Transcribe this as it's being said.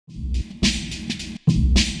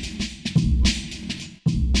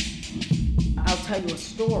tell you a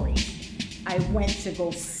story. I went to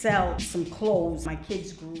go sell some clothes my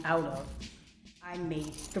kids grew out of. I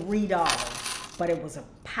made $3, but it was a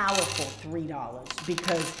powerful $3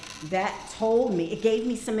 because that told me, it gave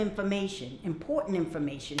me some information, important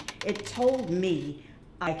information. It told me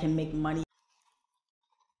I can make money.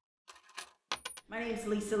 My name is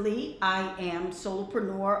Lisa Lee. I am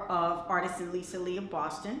solopreneur of Artisan Lisa Lee of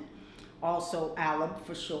Boston, also ALLOB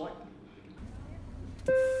for short.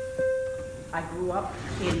 I grew up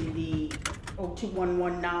in the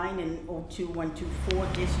 02119 and 02124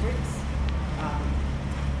 districts.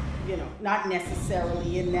 You know, not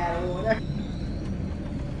necessarily in that order.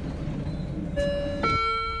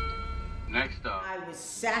 Next up. I was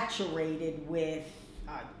saturated with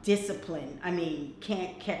discipline. I mean,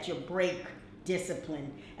 can't catch a break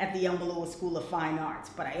discipline at the Young Lewis School of Fine Arts.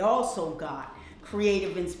 But I also got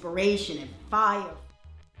creative inspiration and fire.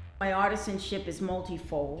 My artisanship is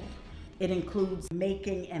multifold. It includes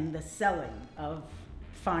making and the selling of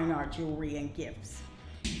fine art jewelry and gifts.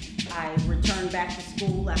 I returned back to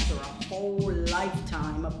school after a whole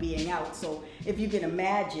lifetime of being out. So if you can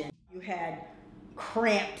imagine, you had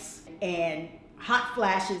cramps and hot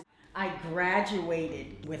flashes. I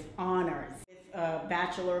graduated with honors, with a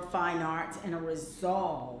Bachelor of Fine Arts and a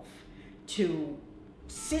resolve to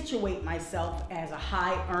situate myself as a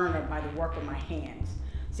high earner by the work of my hands.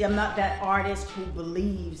 See, I'm not that artist who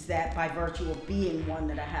believes that by virtue of being one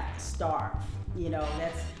that I have to starve. You know,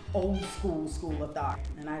 that's old school of thought,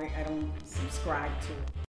 and I don't subscribe to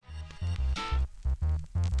it.